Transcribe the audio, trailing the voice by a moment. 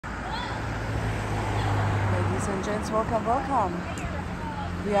and gents, welcome, welcome.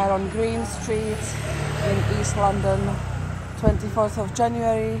 We are on Green Street in East London, 24th of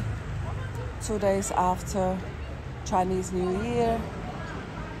January, 2 days after Chinese New Year.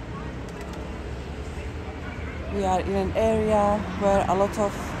 We are in an area where a lot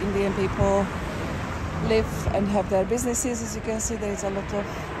of Indian people live and have their businesses. As you can see, there is a lot of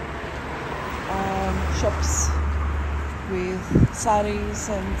shops with saris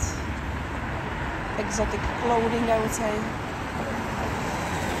and exotic clothing, I would say.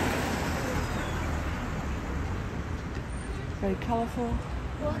 Very colorful.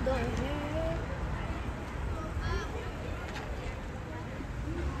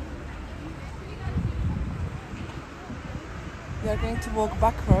 We are going to walk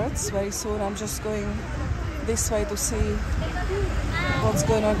backwards very soon. I'm just going this way to see what's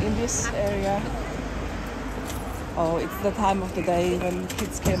going on in this area. Oh, it's the time of the day when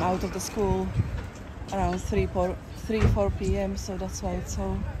kids came out of the school around 3-4 p.m. So that's why it's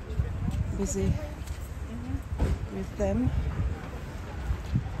so busy with them.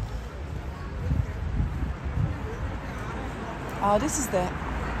 Oh, this is the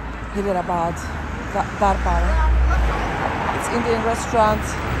Hyderabad Darbar. It's Indian restaurant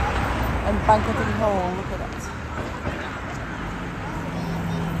and banqueting hall. Look at that.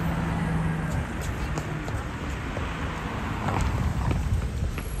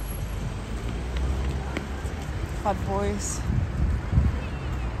 Fat boys.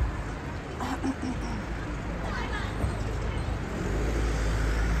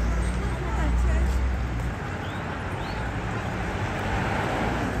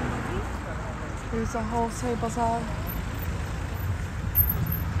 Here's a wholesale bazaar.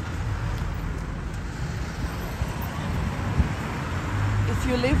 If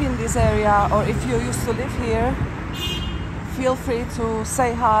you live in this area or if you used to live here, feel free to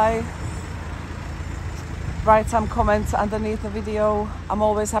say hi, write some comments underneath the video. I'm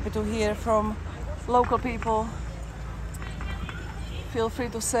always happy to hear from local people. Feel free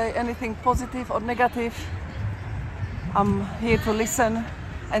to say anything positive or negative. I'm here to listen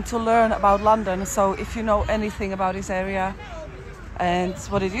and to learn about London. So if you know anything about this area and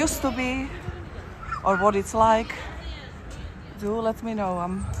what it used to be or what it's like, do let me know.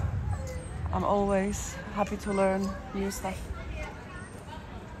 I'm always happy to learn new stuff.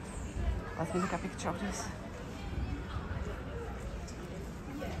 Let me take a picture of this.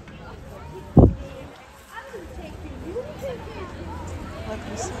 Let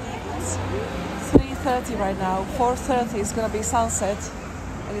me see. It's 3:30 right now. 4:30 is gonna be sunset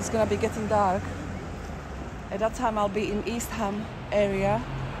and it's gonna be getting dark. At that time I'll be in East Ham area.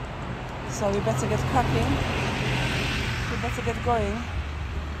 So we better get cracking. We better get going.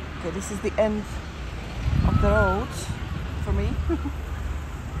 Okay, this is the end of the road for me.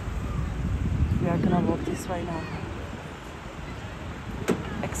 We are gonna walk this way now.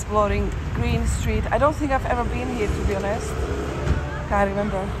 Exploring Green Street. I don't think I've ever been here, to be honest. Can't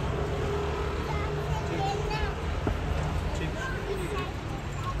remember.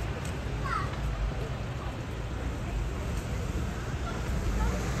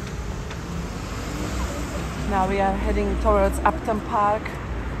 Now we are heading towards Upton Park,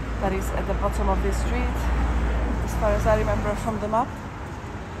 that is at the bottom of this street, as far as I remember from the map.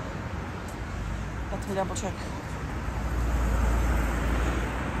 Let me double check.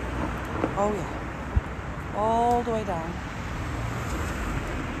 Oh yeah, all the way down.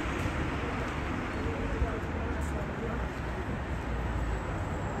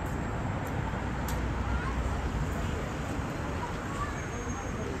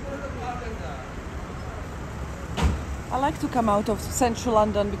 I like to come out of central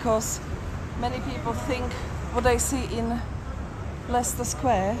London because many people think what they see in Leicester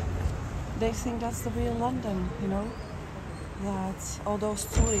Square, they think that's the real London, you know? That all those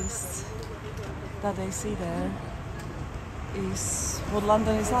tourists that they see there is what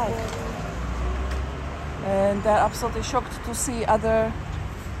London is like. And they're absolutely shocked to see other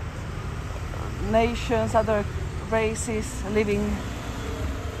nations, other races living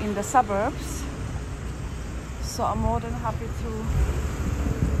in the suburbs. So I'm more than happy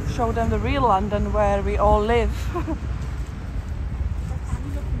to show them the real London where we all live.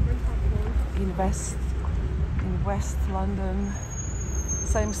 in West London,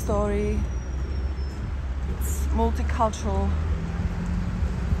 same story. It's multicultural.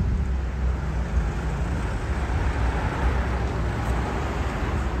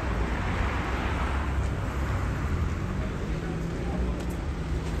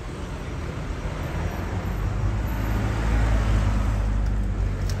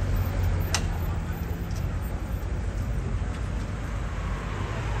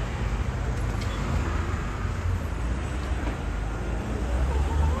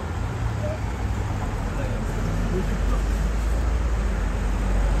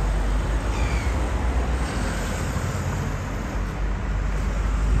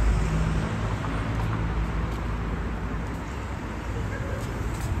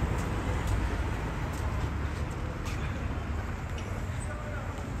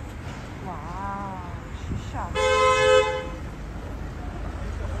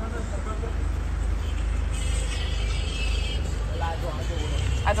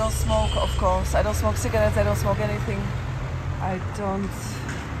 don't smoke, of course. I don't smoke cigarettes, I don't smoke anything. I don't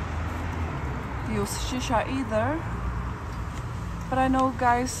use shisha either. But I know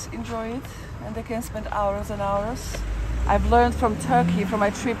guys enjoy it and they can spend hours and hours. I've learned from Turkey, from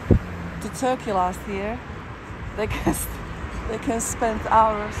my trip to Turkey last year, they can spend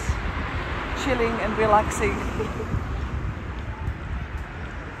hours chilling and relaxing.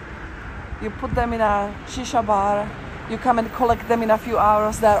 You put them in a shisha bar, you come and collect them in a few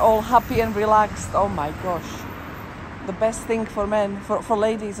hours, they're all happy and relaxed. Oh my gosh. The best thing for men, for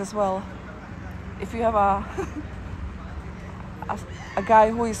ladies as well. If you have a guy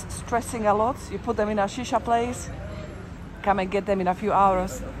who is stressing a lot, you put them in a shisha place, come and get them in a few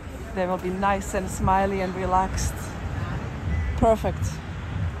hours. They will be nice and smiley and relaxed. Perfect.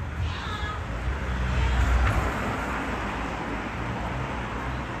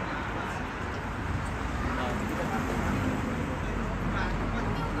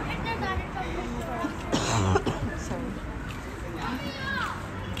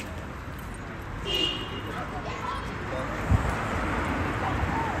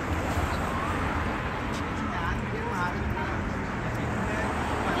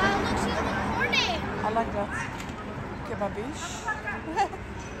 I like that. Kebabish.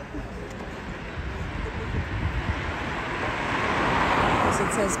 Because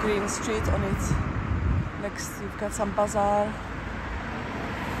it says Green Street on it. Next you've got some bazaar.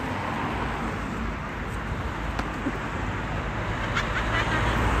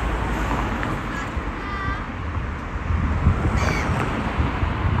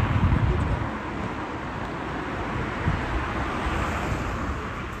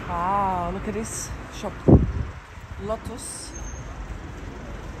 Wow, look at this shop. Lotus.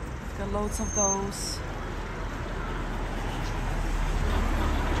 Got loads of those.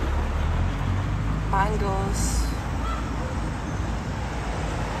 Bangles.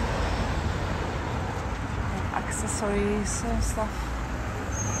 And accessories and stuff.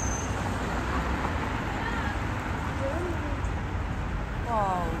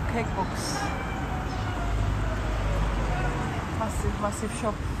 Wow, cake box. Massive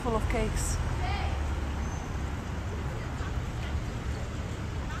shop full of cakes.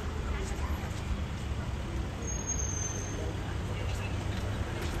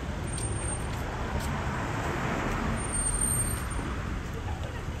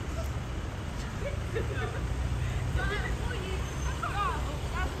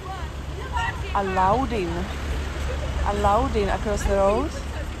 Aladdin across the road.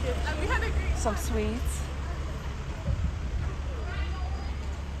 Some sweets.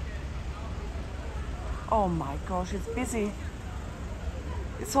 Oh my gosh, it's busy.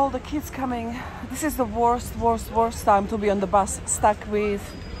 It's all the kids coming. This is the worst time to be on the bus, stuck with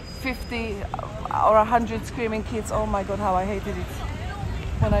 50 or 100 screaming kids. Oh my god, how I hated it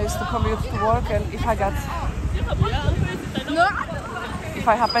when I used to commute to work, and if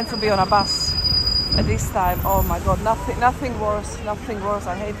I happen to be on a bus at this time, oh my god, nothing worse.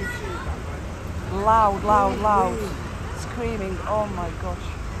 I hate it. Loud screaming. Oh my gosh.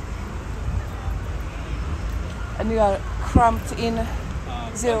 And you are cramped in,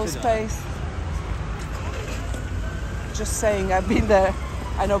 zero space. Just saying, I've been there.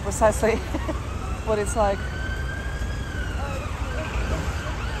 I know precisely what it's like.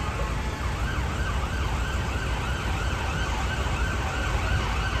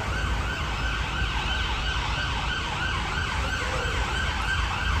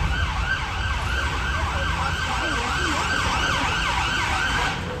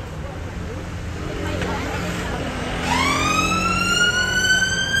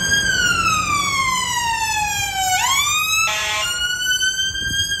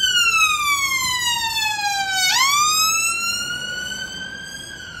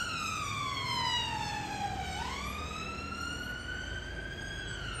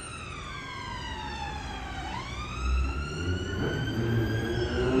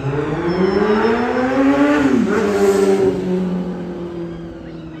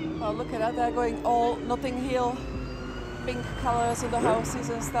 Look at that, they're going all Notting Hill, pink colors in the houses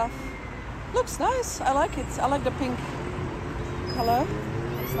and stuff. Looks nice, I like it. I like the pink color,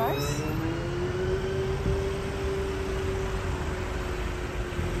 it's nice.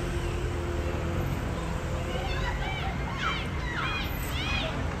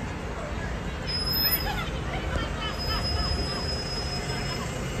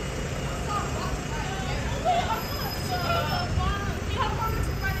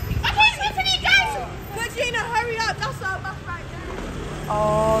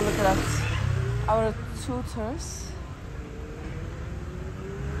 Oh, look at that. Our tutors.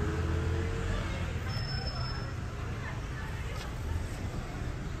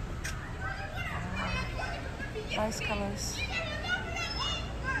 Nice colors.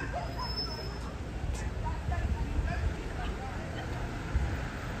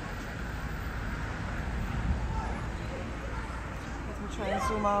 Let me try and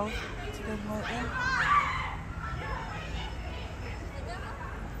zoom out to get more in.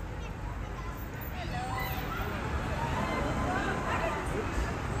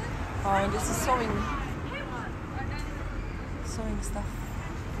 Oh, and this is sewing stuff.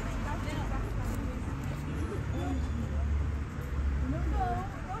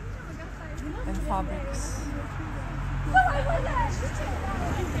 And fabrics.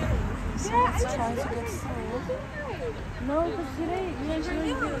 So let's try to get through. No, because today you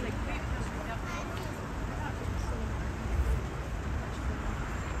actually do it.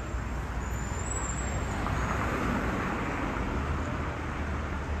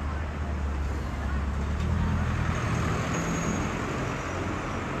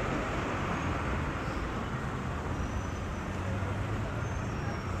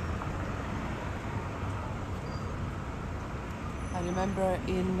 I remember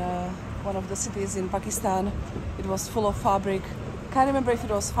in one of the cities in Pakistan, it was full of fabric. Can't remember if it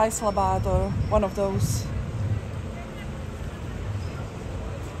was Faisalabad or one of those.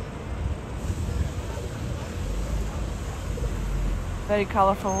 Very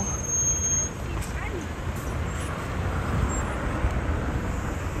colorful.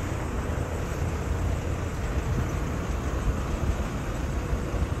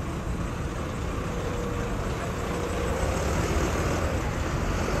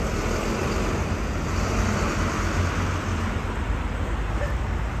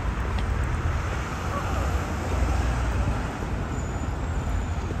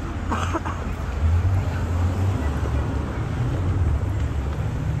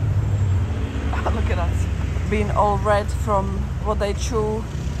 Look at that, being all red from what they chew.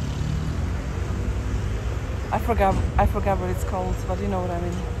 I forgot what it's called, but you know what I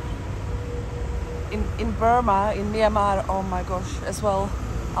mean. In Burma, in Myanmar, oh my gosh, as well,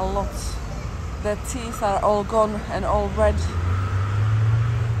 a lot. Their teeth are all gone and all red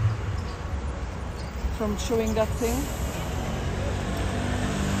from chewing that thing.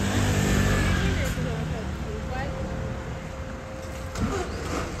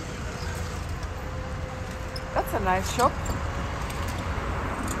 That's a nice shop.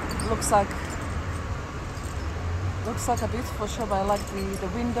 Looks like a beautiful shop. I like the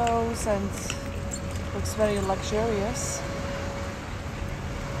windows and looks very luxurious.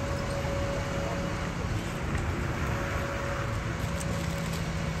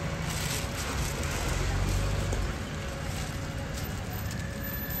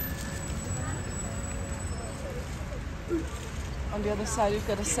 On the other side, you've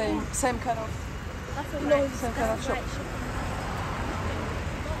got the same kind of same kind of shop.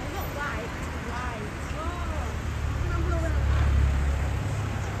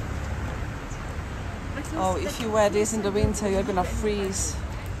 Oh, if you wear this in the winter, you're gonna freeze.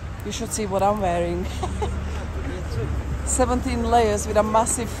 You should see what I'm wearing. 17 layers with a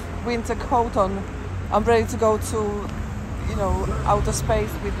massive winter coat on. I'm ready to go to, you know, outer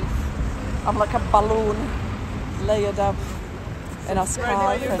space with it. I'm like a balloon, layered up, and a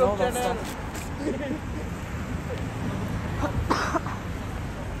scarf and all that stuff.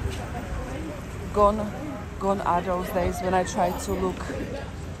 Gone are those days when I tried to look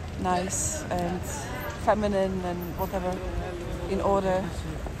nice and feminine and whatever in order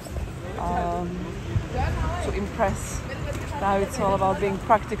to impress. Now it's all about being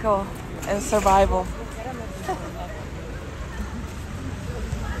practical and survival.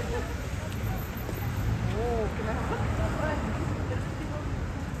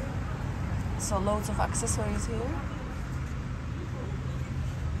 So loads of accessories here.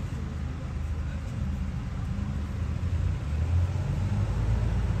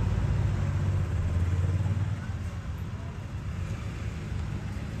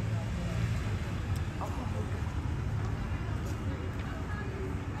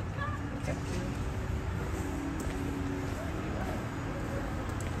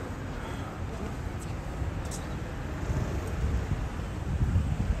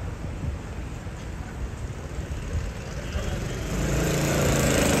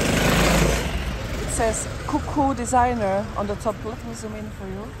 Says Cuckoo Designer on the top. Let me zoom in for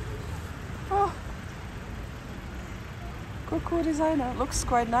you. Oh. Cuckoo Designer looks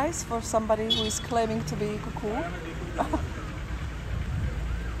quite nice for somebody who is claiming to be cuckoo.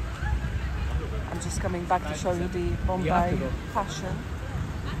 I'm just coming back to show you the Bombay fashion.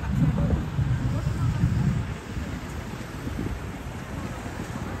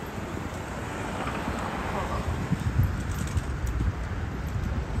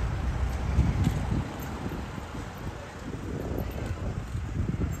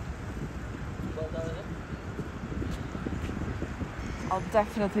 I'll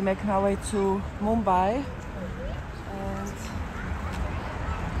definitely make my way to Mumbai and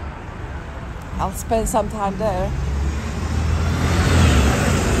I'll spend some time there.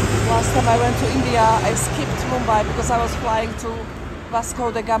 Last time I went to India, I skipped Mumbai because I was flying to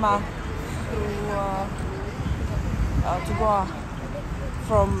Vasco da Gama to Goa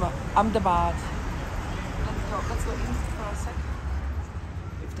from Ahmedabad. Let's go in for a sec,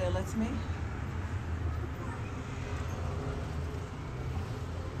 if they let me.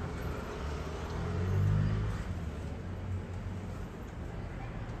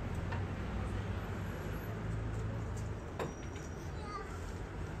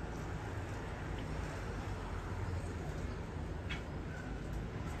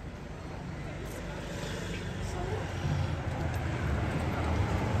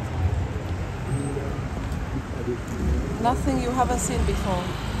 Nothing you haven't seen before.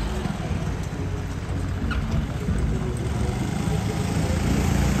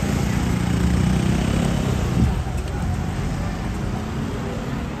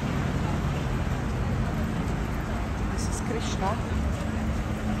 This is Krishna.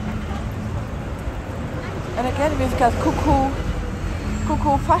 And again we've got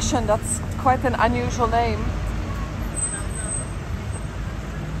Cuckoo Fashion. That's quite an unusual name.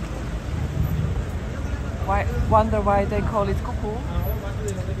 Wonder why they call it Cuckoo.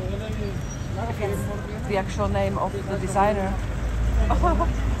 If it's the actual name of the designer.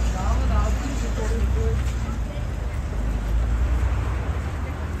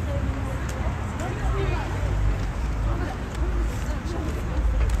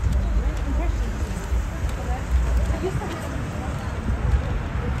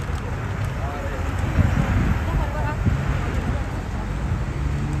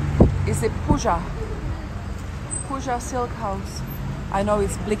 Is it Puja Silk House? I know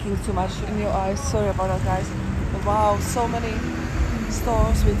it's blinking too much in your eyes, sorry about that guys. But wow, so many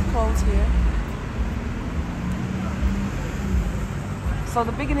stores with clothes here. So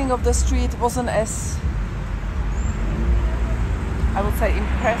the beginning of the street wasn't as, I would say,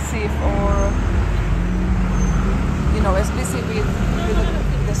 impressive or, you know, as busy with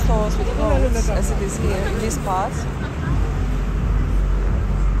the stores with clothes as it is here in this part.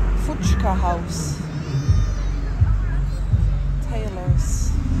 Fuchka House.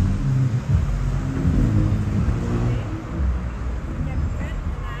 Tailors.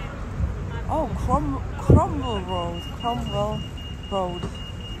 Oh, Cromwell Road.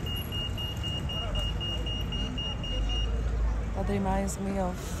 That reminds me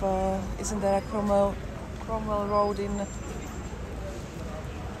of, isn't there a Cromwell Road in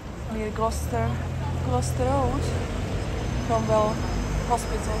near Gloucester Road? Cromwell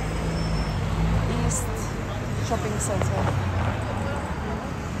Hospital, East Shopping Centre.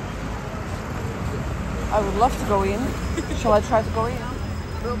 I would love to go in. Shall I try to go in?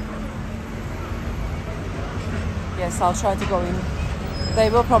 Yes, I'll try to go in. They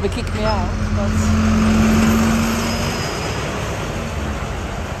will probably kick me out, but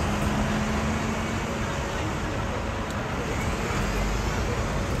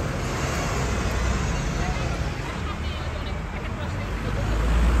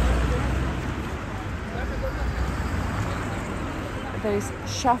there is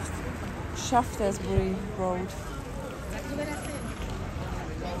Shaftesbury Road.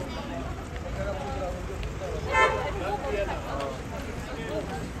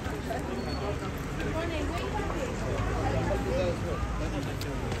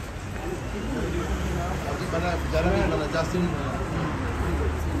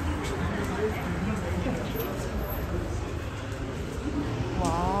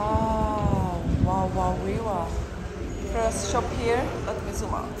 Wow. First shop here, let me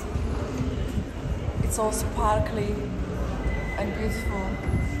zoom out. It's all sparkly and beautiful.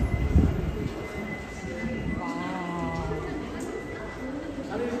 Wow.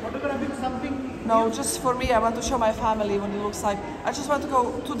 Are you photographing something? No, just for me. I want to show my family what it looks like. I just want to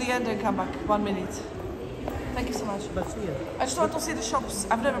go to the end and come back. 1 minute. Thank you so much. But here. I just want to see the shops.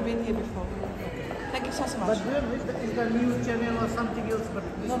 I've never been here before. Thank you so much. But here is the news channel or something else, but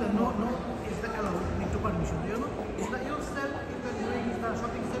no, is the allowed, need to permission, you know? Yeah. Is the yourself, is the doing is the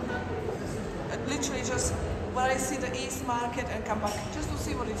shopping center? Literally just when I see the East Market and come back, just to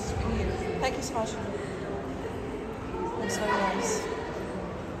see what it is in here. Thank you so much. Looks very nice.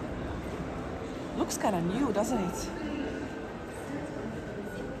 Looks kind of new, doesn't it?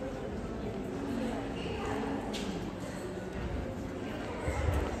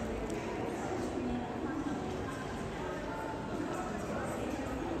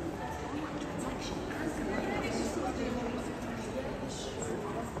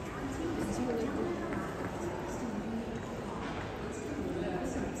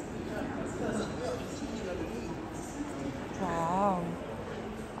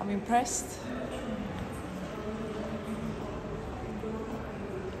 impressed.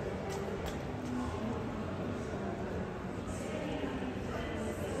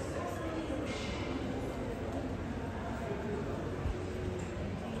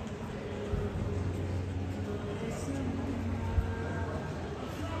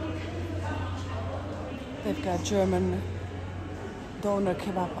 They've got German doner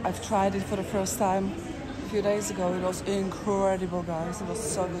kebab. I've tried it for the first time a few days ago. It was incredible, guys. It was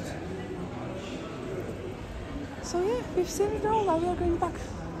so good. So yeah, we've seen it all. Now we are going back.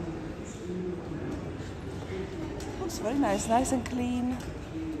 Looks very nice. Nice and clean,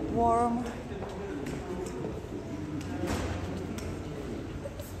 warm.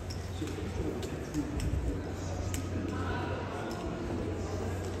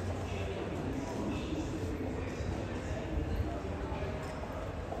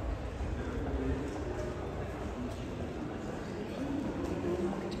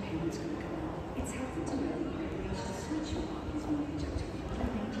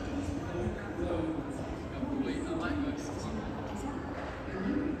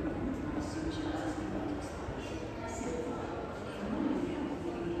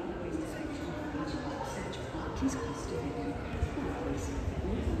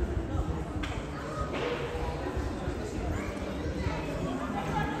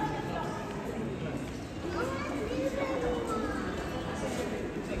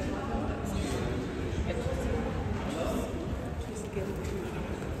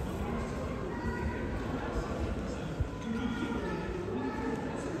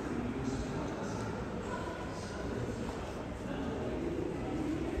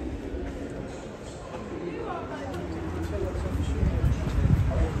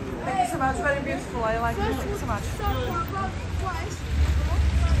 It's very beautiful. I like it so much.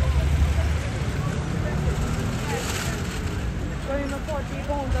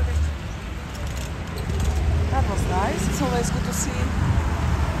 That was nice. It's always good to see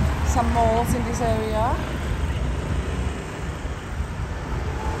some malls in this area.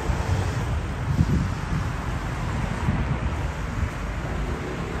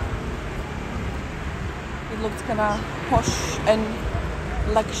 It looked kind of posh and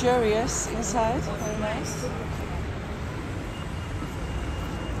luxurious inside. Very nice.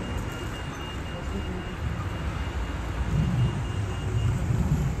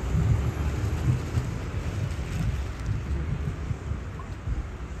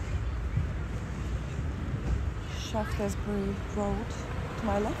 Shaftesbury Road to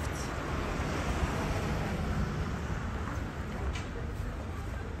my left.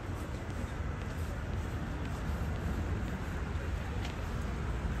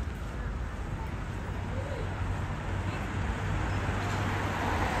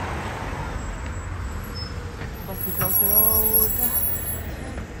 Across the road.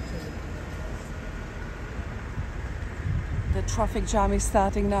 The traffic jam is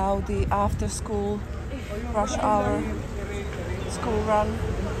starting now, the after school rush hour school run.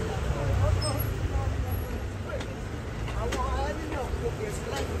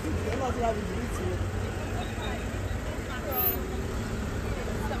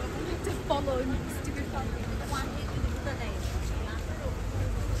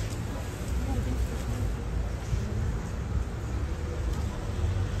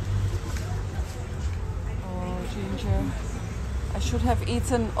 Ginger. I should have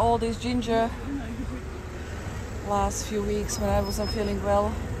eaten all this ginger last few weeks when I wasn't feeling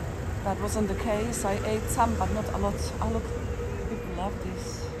well. That wasn't the case. I ate some, but not a lot. Oh look, people love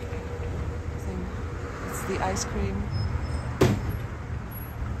this thing. It's the ice cream.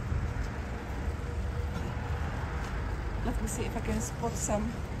 Let me see if I can spot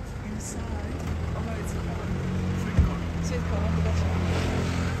some inside. Oh no, it's sweet corn. Gotcha.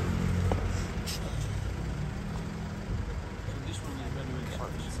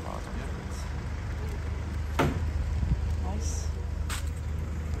 Nice.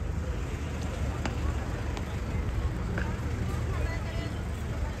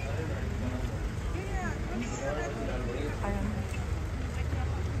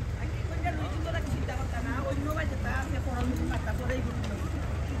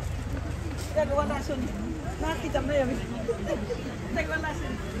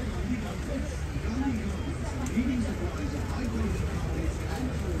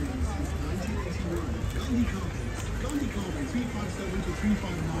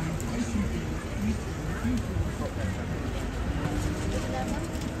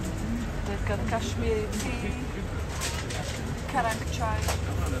 They've got Kashmiri tea, Karak chai.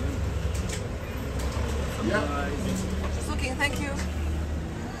 Just looking, thank you.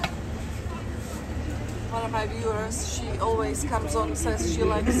 What one of my viewers, she always comes on, says she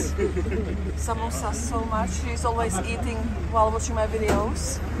likes samosas so much. She's always eating while watching my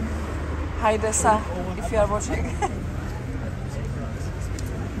videos. Hi Dessa, if you are watching.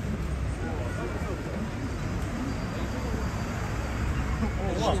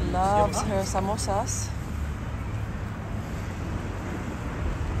 She loves her samosas.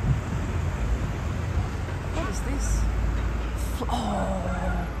 What is this?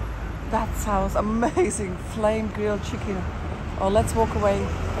 Oh, that sounds amazing. Flame grilled chicken. Oh, let's walk away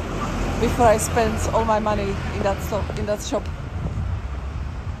before I spend all my money in that shop.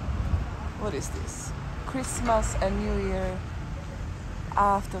 What is this? Christmas and New Year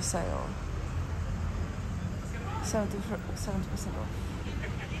after sale. 70% off.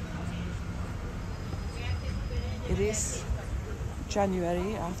 It is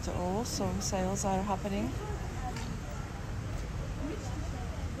January after all, so sales are happening.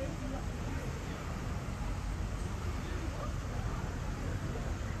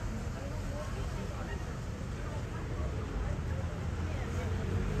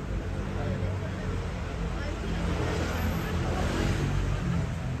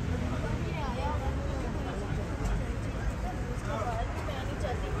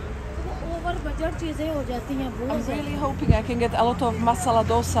 I'm really hoping I can get a lot of masala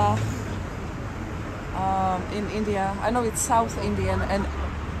dosa in India. I know it's South Indian and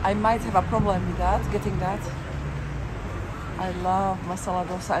I might have a problem with that, getting that. I love masala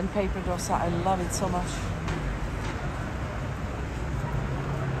dosa and paper dosa. I love it so much.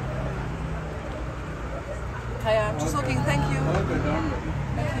 Okay, I'm just looking. Thank you. Thank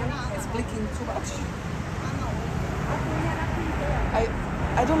you. It's blinking too much.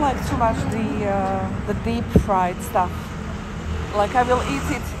 I don't like too much the deep fried stuff. Like I will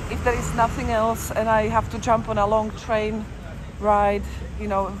eat it if there is nothing else and I have to jump on a long train ride, you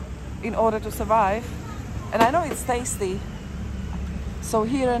know, in order to survive. And I know it's tasty, so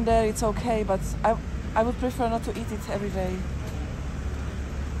here and there it's okay, but I would prefer not to eat it every day.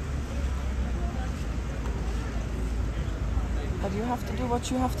 But you have to do what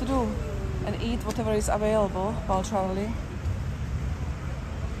you have to do and eat whatever is available while traveling.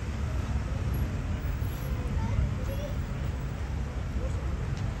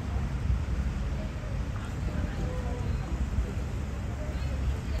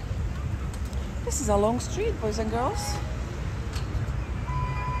 This is a long street, boys and girls.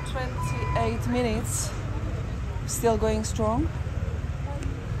 28 minutes, still going strong.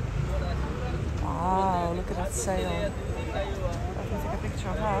 Wow, look at that sail. Let me take a picture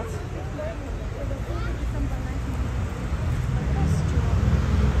of that.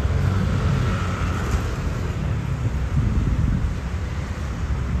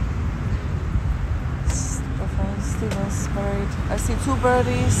 Stephen's Parade. I see two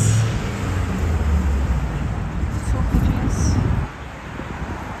birdies.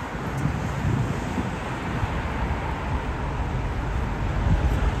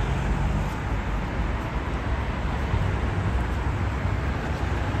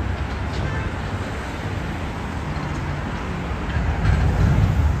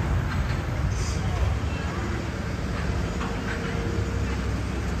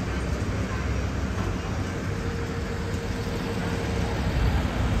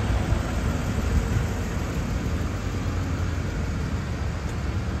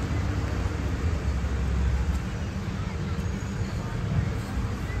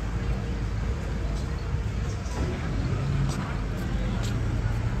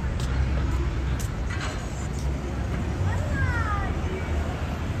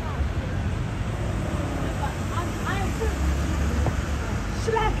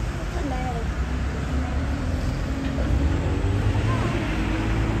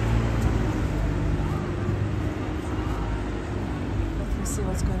 See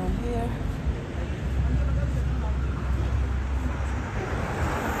what's going on here.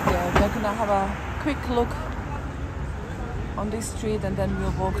 Yeah, we're gonna have a quick look on this street and then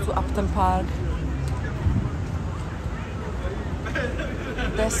we'll walk to Upton Park.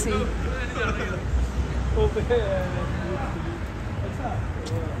 Desi.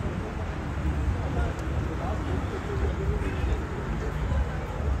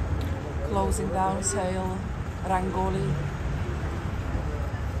 Closing down sale, Rangoli.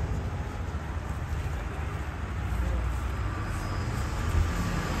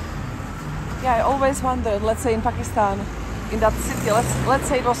 Yeah, I always wondered, let's say in Pakistan, in that city, let's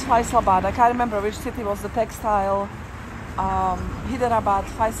say it was Faisalabad, I can't remember which city was the textile, Hyderabad,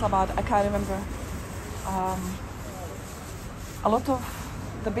 Faisalabad, I can't remember. A lot of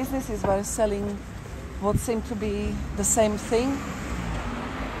the businesses were selling what seemed to be the same thing,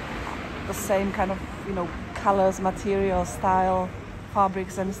 the same kind of, you know, colors, material, style,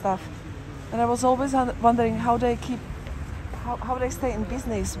 fabrics and stuff. And I was always wondering how they keep, how they stay in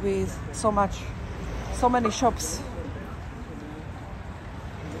business with so many shops.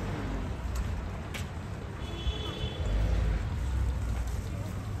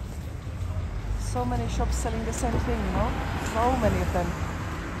 So many shops selling the same thing, you know? So many of them.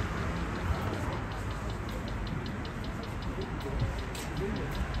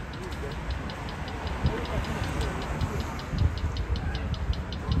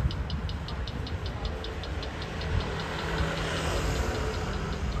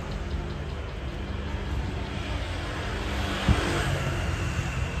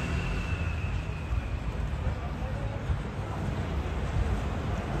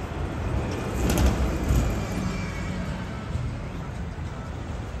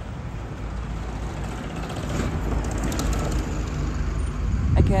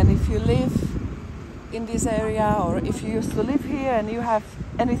 Again, if you live in this area, or if you used to live here and you have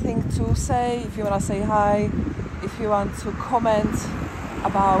anything to say, if you want to say hi, if you want to comment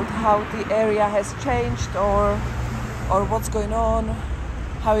about how the area has changed or what's going on,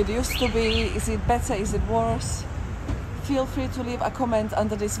 how it used to be, is it better, is it worse, feel free to leave a comment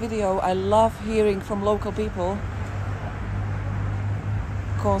under this video. I love hearing from local people.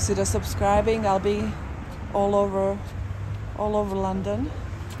 Consider subscribing. I'll be all over London.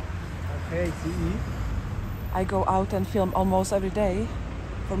 I go out and film almost every day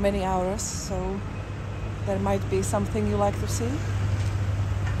for many hours, so there might be something you like to see.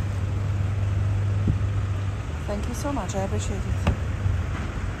 Thank you so much, I appreciate it.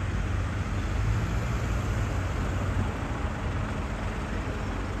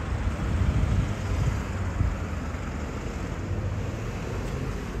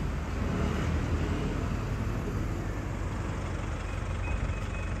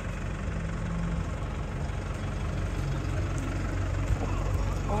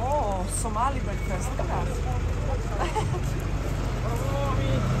 Somali breakfast, look at that.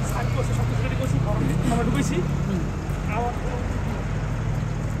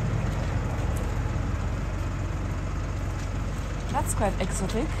 That's quite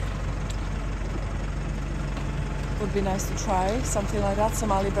exotic. Would be nice to try something like that,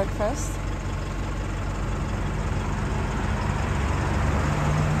 Somali breakfast.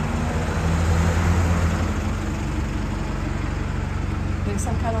 There's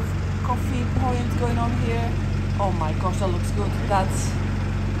some kind of coffee point going on here. Oh my gosh, that looks good. That's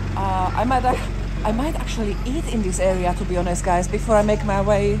I might actually eat in this area, to be honest, guys, before I make my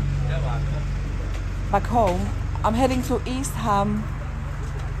way back home. I'm heading to East Ham.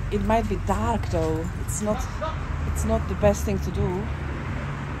 It might be dark though. It's not the best thing to do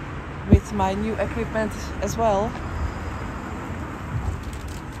with my new equipment as well.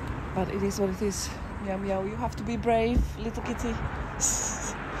 But it is what it is. Meow meow, you have to be brave, little kitty.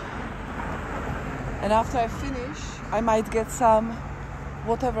 And after I finish, I might get some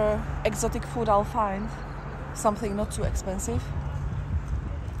whatever exotic food I'll find, something not too expensive.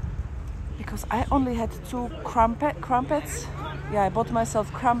 Because I only had 2 crumpets. Yeah, I bought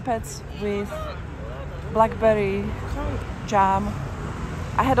myself crumpets with blackberry jam.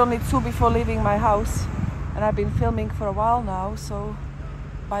 I had only 2 before leaving my house, and I've been filming for a while now, so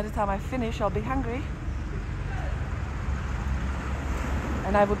by the time I finish, I'll be hungry.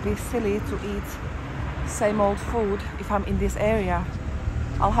 And I would be silly to eat same old food if I'm in this area.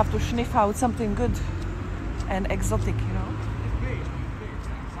 I'll have to sniff out something good and exotic, you know.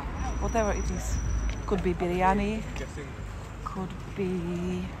 Whatever it is. Could be biryani,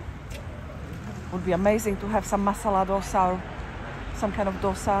 would be amazing to have some masala dosa or some kind of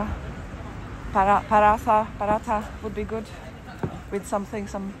dosa. Paratha would be good with something,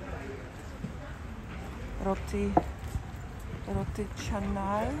 some roti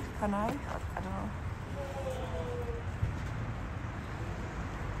canai, I don't know.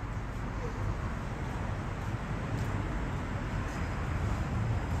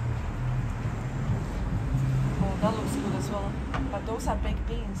 Oh, that looks good as well. But those are baked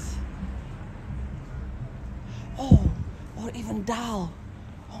beans. Oh, or even dal.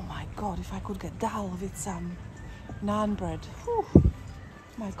 Oh my god, if I could get dal with some naan bread. Whew.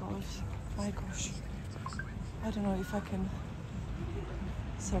 My gosh. I don't know if I can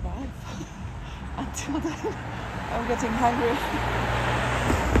survive until then. I'm getting hungry.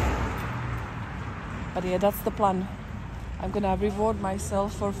 But yeah, that's the plan. I'm gonna reward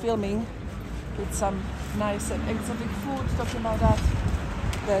myself for filming with some nice and exotic food. Talking about that,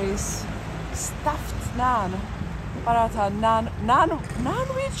 there is stuffed naan, paratha,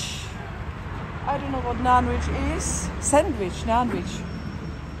 naanwich. I don't know what naanwich is. Sandwich, naanwich.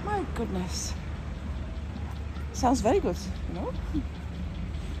 My goodness. Sounds very good, you know?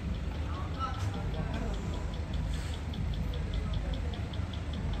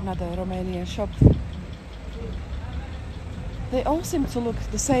 Another Romanian shop. They all seem to look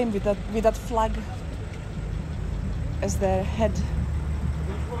the same with that flag as their head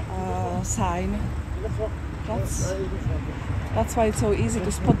sign. That's why it's so easy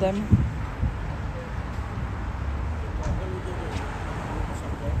to spot them.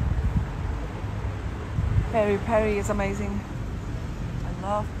 Peri Peri is amazing. I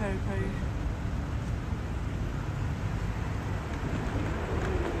love Peri Peri.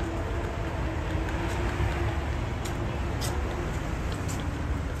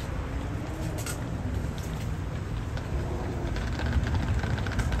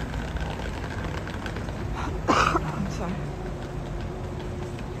 Sorry.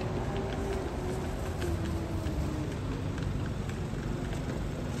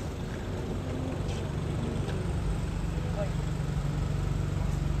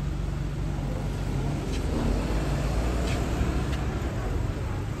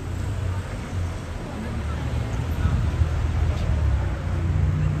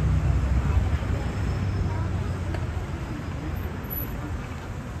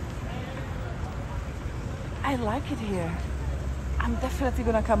 I like it here. I'm definitely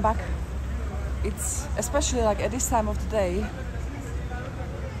gonna come back. It's especially like at this time of the day.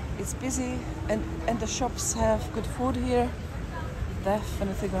 It's busy and the shops have good food here.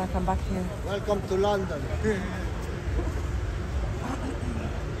 Definitely gonna come back here. Welcome to London.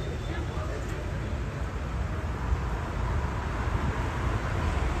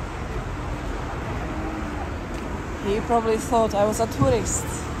 He probably thought I was a tourist.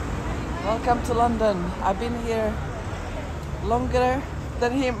 Welcome to London. I've been here longer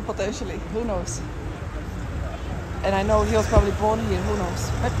than him, potentially. Who knows? And I know he was probably born here. Who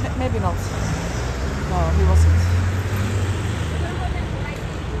knows? Maybe not. No, he wasn't.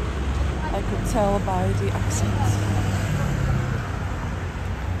 I could tell by the accent.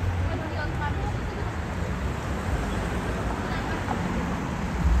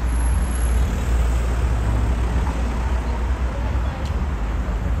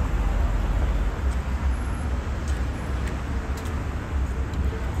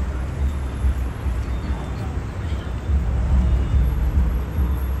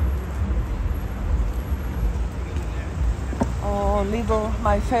 Lidl,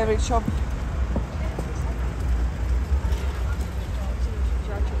 my favorite shop.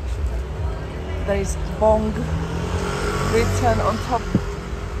 There is bong written on top.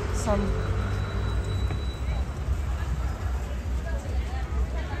 Some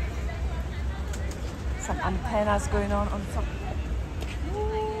antennas going on top.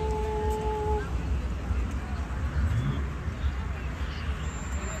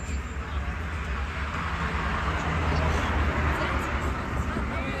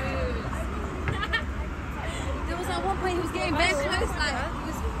 He was getting very close, like he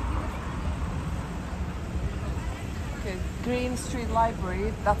was. Okay, Green Street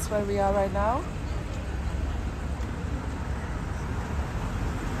Library, that's where we are right now.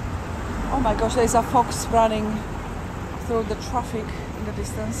 Oh my gosh, there's a fox running through the traffic in the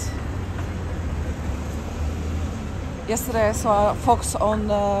distance. Yesterday I saw a fox on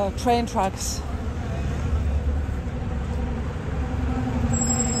train tracks.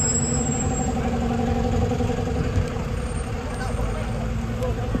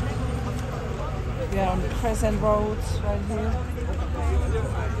 We are on Crescent Road right here.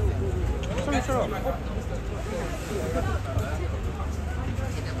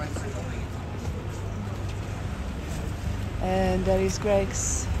 And there is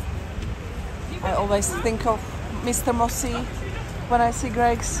Greg's. I always think of Mr. Mossy when I see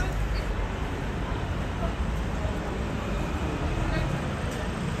Greg's.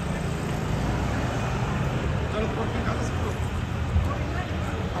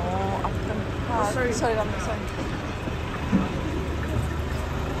 Oh, Upton. Ah, sorry, I'm sorry.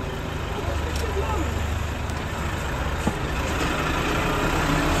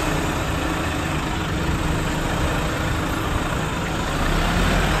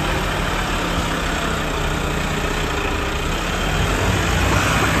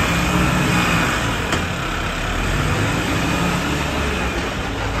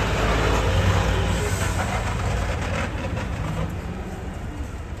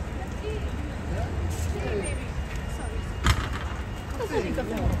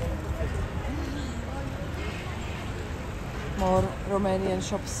 More Romanian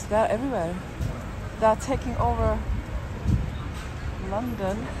shops, they're everywhere. They're taking over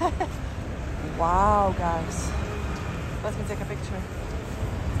London. Wow, guys. Let me take a picture.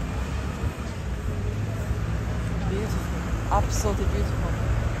 Beautiful, absolutely beautiful.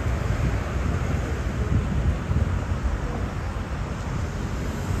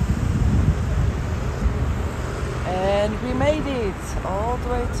 And we made it all the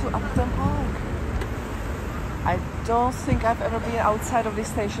way to Upton Park. I don't think I've ever been outside of this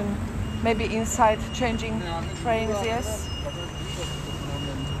station. Maybe inside changing trains, yes.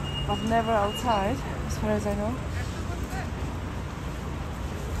 But never outside, as far as I know.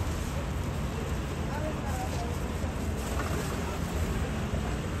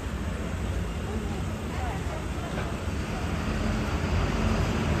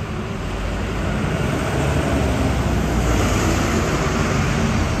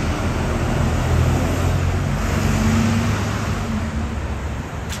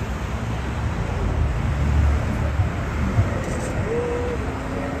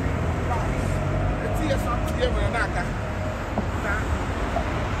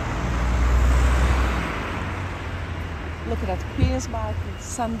 Look at that Queen's Market,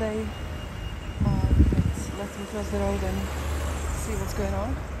 Sunday market. Let me cross the road and see what's going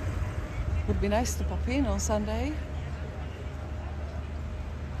on. Would be nice to pop in on Sunday.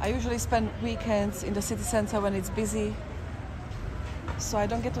 I usually spend weekends in the city centre when it's busy, so I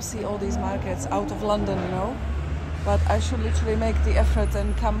don't get to see all these markets out of London, you know. But I should literally make the effort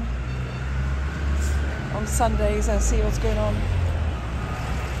and come on Sundays and see what's going on.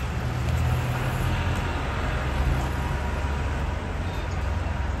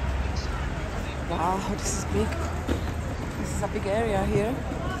 Wow, this is big. This is a big area here.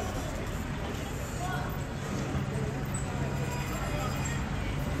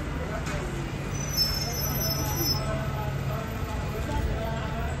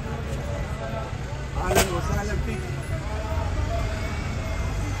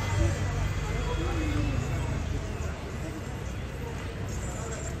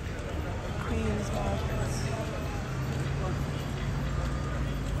 Queen's Market.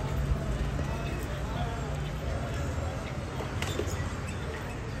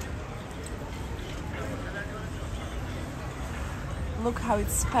 Look how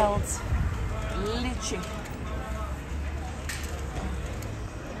it's spelled. Lychee.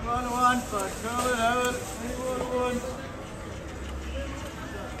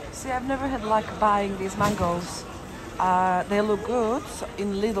 See, I've never had luck buying these mangoes. They look good.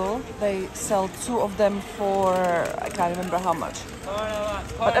 In Lidl, they sell 2 of them for, I can't remember how much.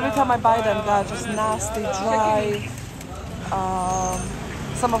 But every time I buy them, they're just nasty, dry.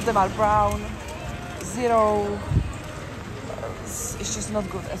 Some of them are brown, zero. It's just not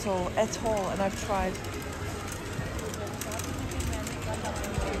good at all, and I've tried.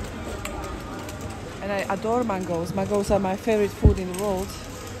 And I adore mangoes. Mangoes are my favorite food in the world,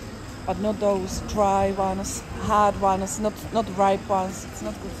 but not those dry ones, hard ones, not ripe ones. It's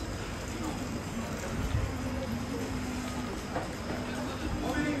not good.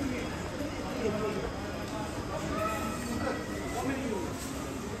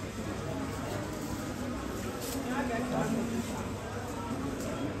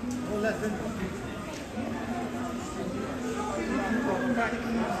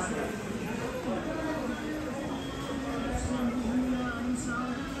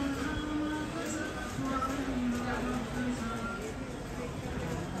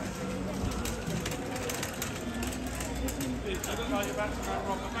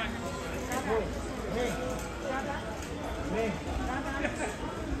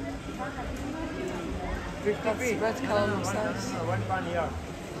 That's red colour looks nice.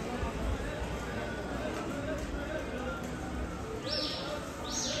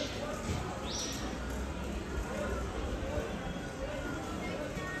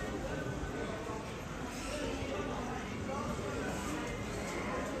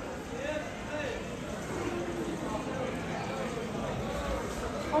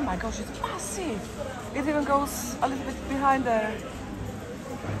 Oh my gosh, it's massive! It even goes a little bit behind there.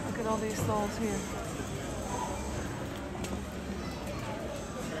 Look at all these stalls here.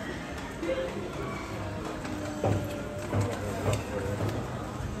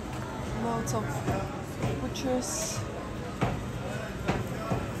 Lots of butchers.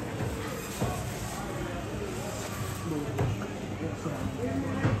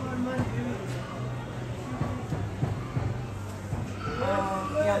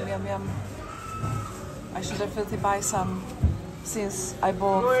 Yum, yum, yum. I should definitely buy some, since I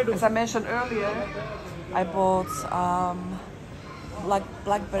bought, as I mentioned earlier, I bought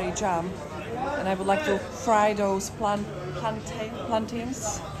blackberry jam, and I would like to fry those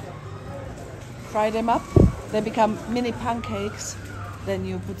plantains. Fry them up, they become mini pancakes. Then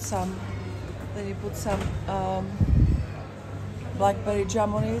you put some blackberry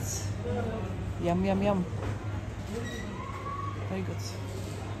jam on it. Yum, yum, yum. Very good.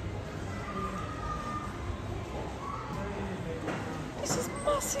 This is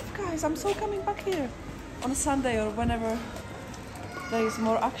massive, guys. I'm so coming back here on a Sunday or whenever there is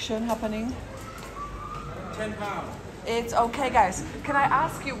more action happening. £10. It's okay, guys. Can I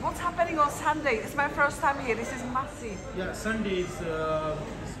ask you what's happening on Sunday? It's my first time here. This is massive. Yeah, Sunday is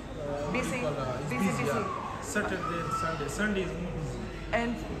Busy, it's busy, busy. Yeah. Saturday and Sunday. Sunday is more busy.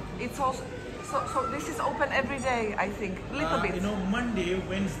 And it's also so this is open every day, I think. Little bit. You know, Monday,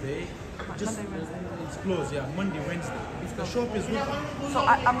 Wednesday, just Monday, Wednesday. it's closed. Yeah, Monday, Wednesday. If the shop is open. So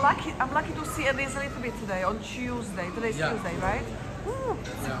I'm lucky to see at least a little bit today on Tuesday. Today's Yeah. Tuesday, right? Woo,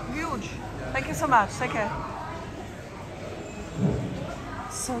 it's Yeah. huge. Thank you so much. Take care.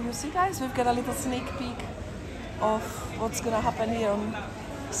 So you see, guys, we've got a little sneak peek of what's gonna happen here on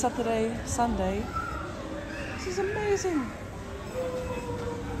Saturday, Sunday. This is amazing.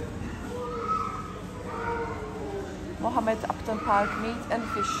 Mohammed Upton Park, meat and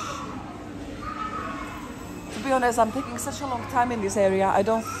fish. To be honest, I'm taking such a long time in this area. I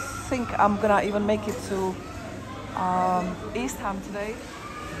don't think I'm gonna even make it to East Ham today.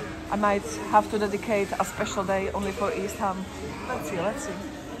 I might have to dedicate a special day only for East Ham. Let's see, let's see.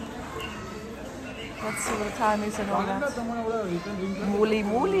 Let's see what the time is and all that. Muli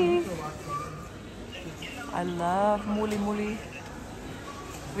muli. I love muli muli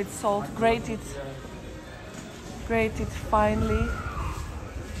with salt, grated finely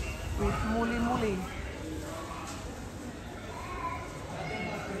with muli muli.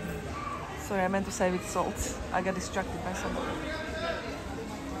 Sorry, I meant to say with salt. I got distracted by something.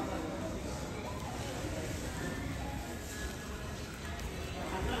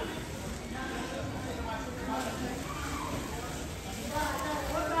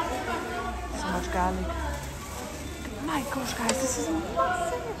 So much garlic. My gosh, guys, this is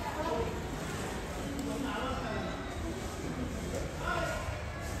massive.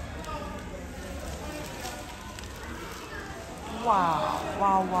 Wow,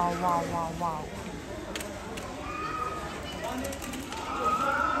 wow, wow, wow, wow, wow.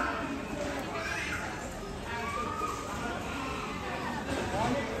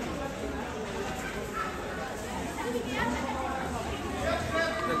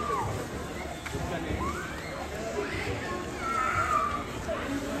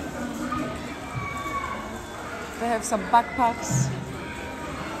 They have some backpacks.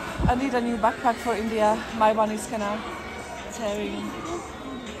 I need a new backpack for India. My one is kind of tearing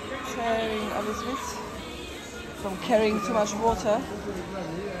a little bit from carrying too much water.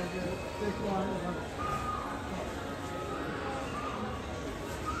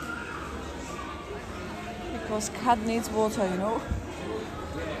 Because cat needs water, you know.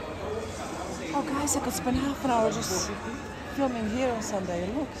 Oh guys, I could spend half an hour just filming here on Sunday.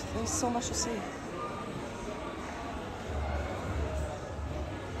 Look, there's so much to see.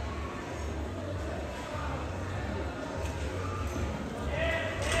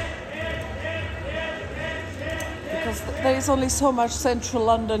 There is only so much central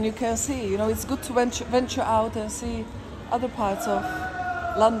London you can see. You know, it's good to venture out and see other parts of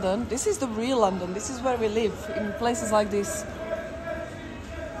London. This is the real London. This is where we live, in places like this.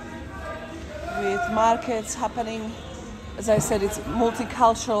 With markets happening. As I said, it's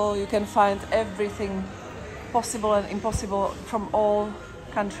multicultural. You can find everything possible and impossible from all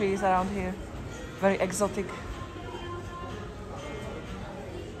countries around here. Very exotic.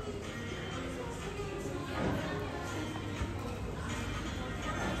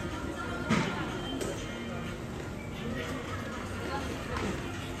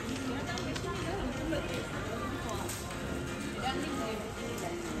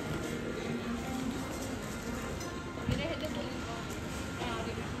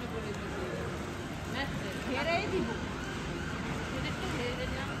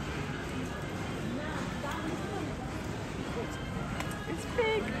 It's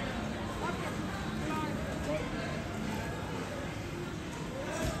big.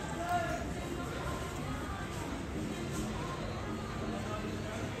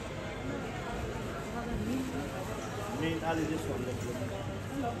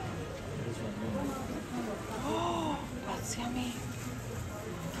 Oh, that's yummy.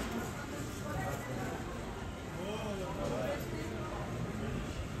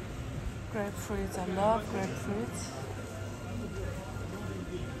 Grapefruit, I love grapefruit.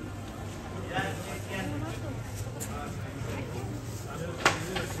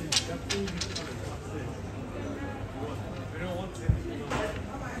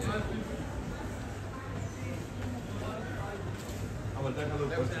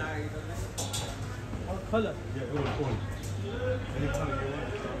 What color?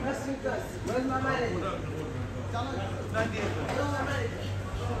 Where's my money? I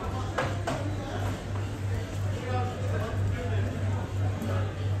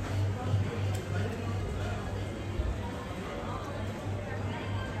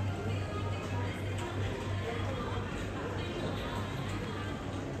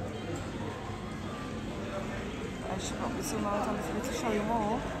should probably zoom out a little bit to show you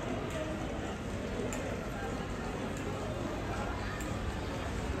more.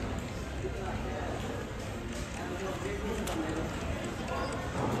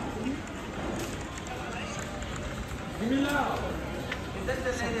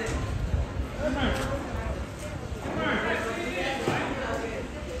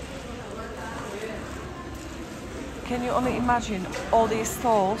 Can you only imagine all these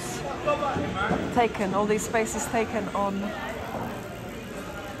stalls taken, all these spaces taken on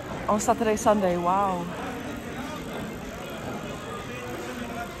Saturday, Sunday? Wow.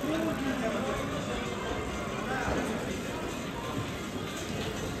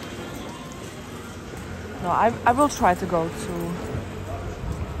 No, I will try to go to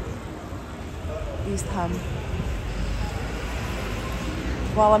East Ham.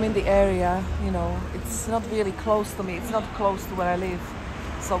 While I'm in the area, you know, it's not really close to me. It's not close to where I live.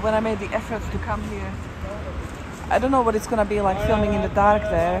 So when I made the effort to come here, I don't know what it's gonna be like filming in the dark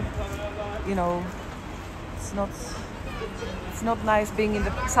there. You know, it's not nice being in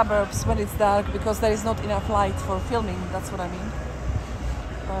the suburbs when it's dark because there is not enough light for filming. That's what I mean.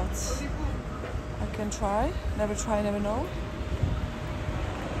 But I can try. Never try, never know.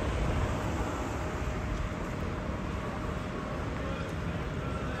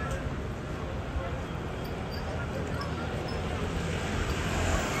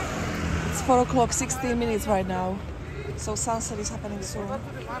 It's 4 o'clock, 16 minutes right now. So sunset is happening soon.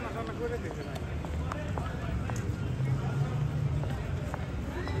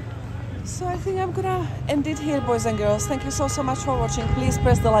 So I think I'm gonna end it here, boys and girls. Thank you so much for watching. Please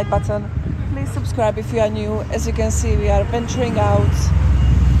press the like button. Please subscribe if you are new. As you can see, we are venturing out.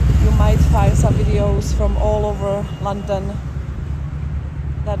 You might find some videos from all over London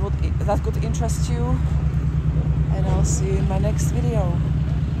that could interest you. And I'll see you in my next video.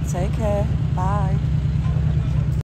 Take care. Bye.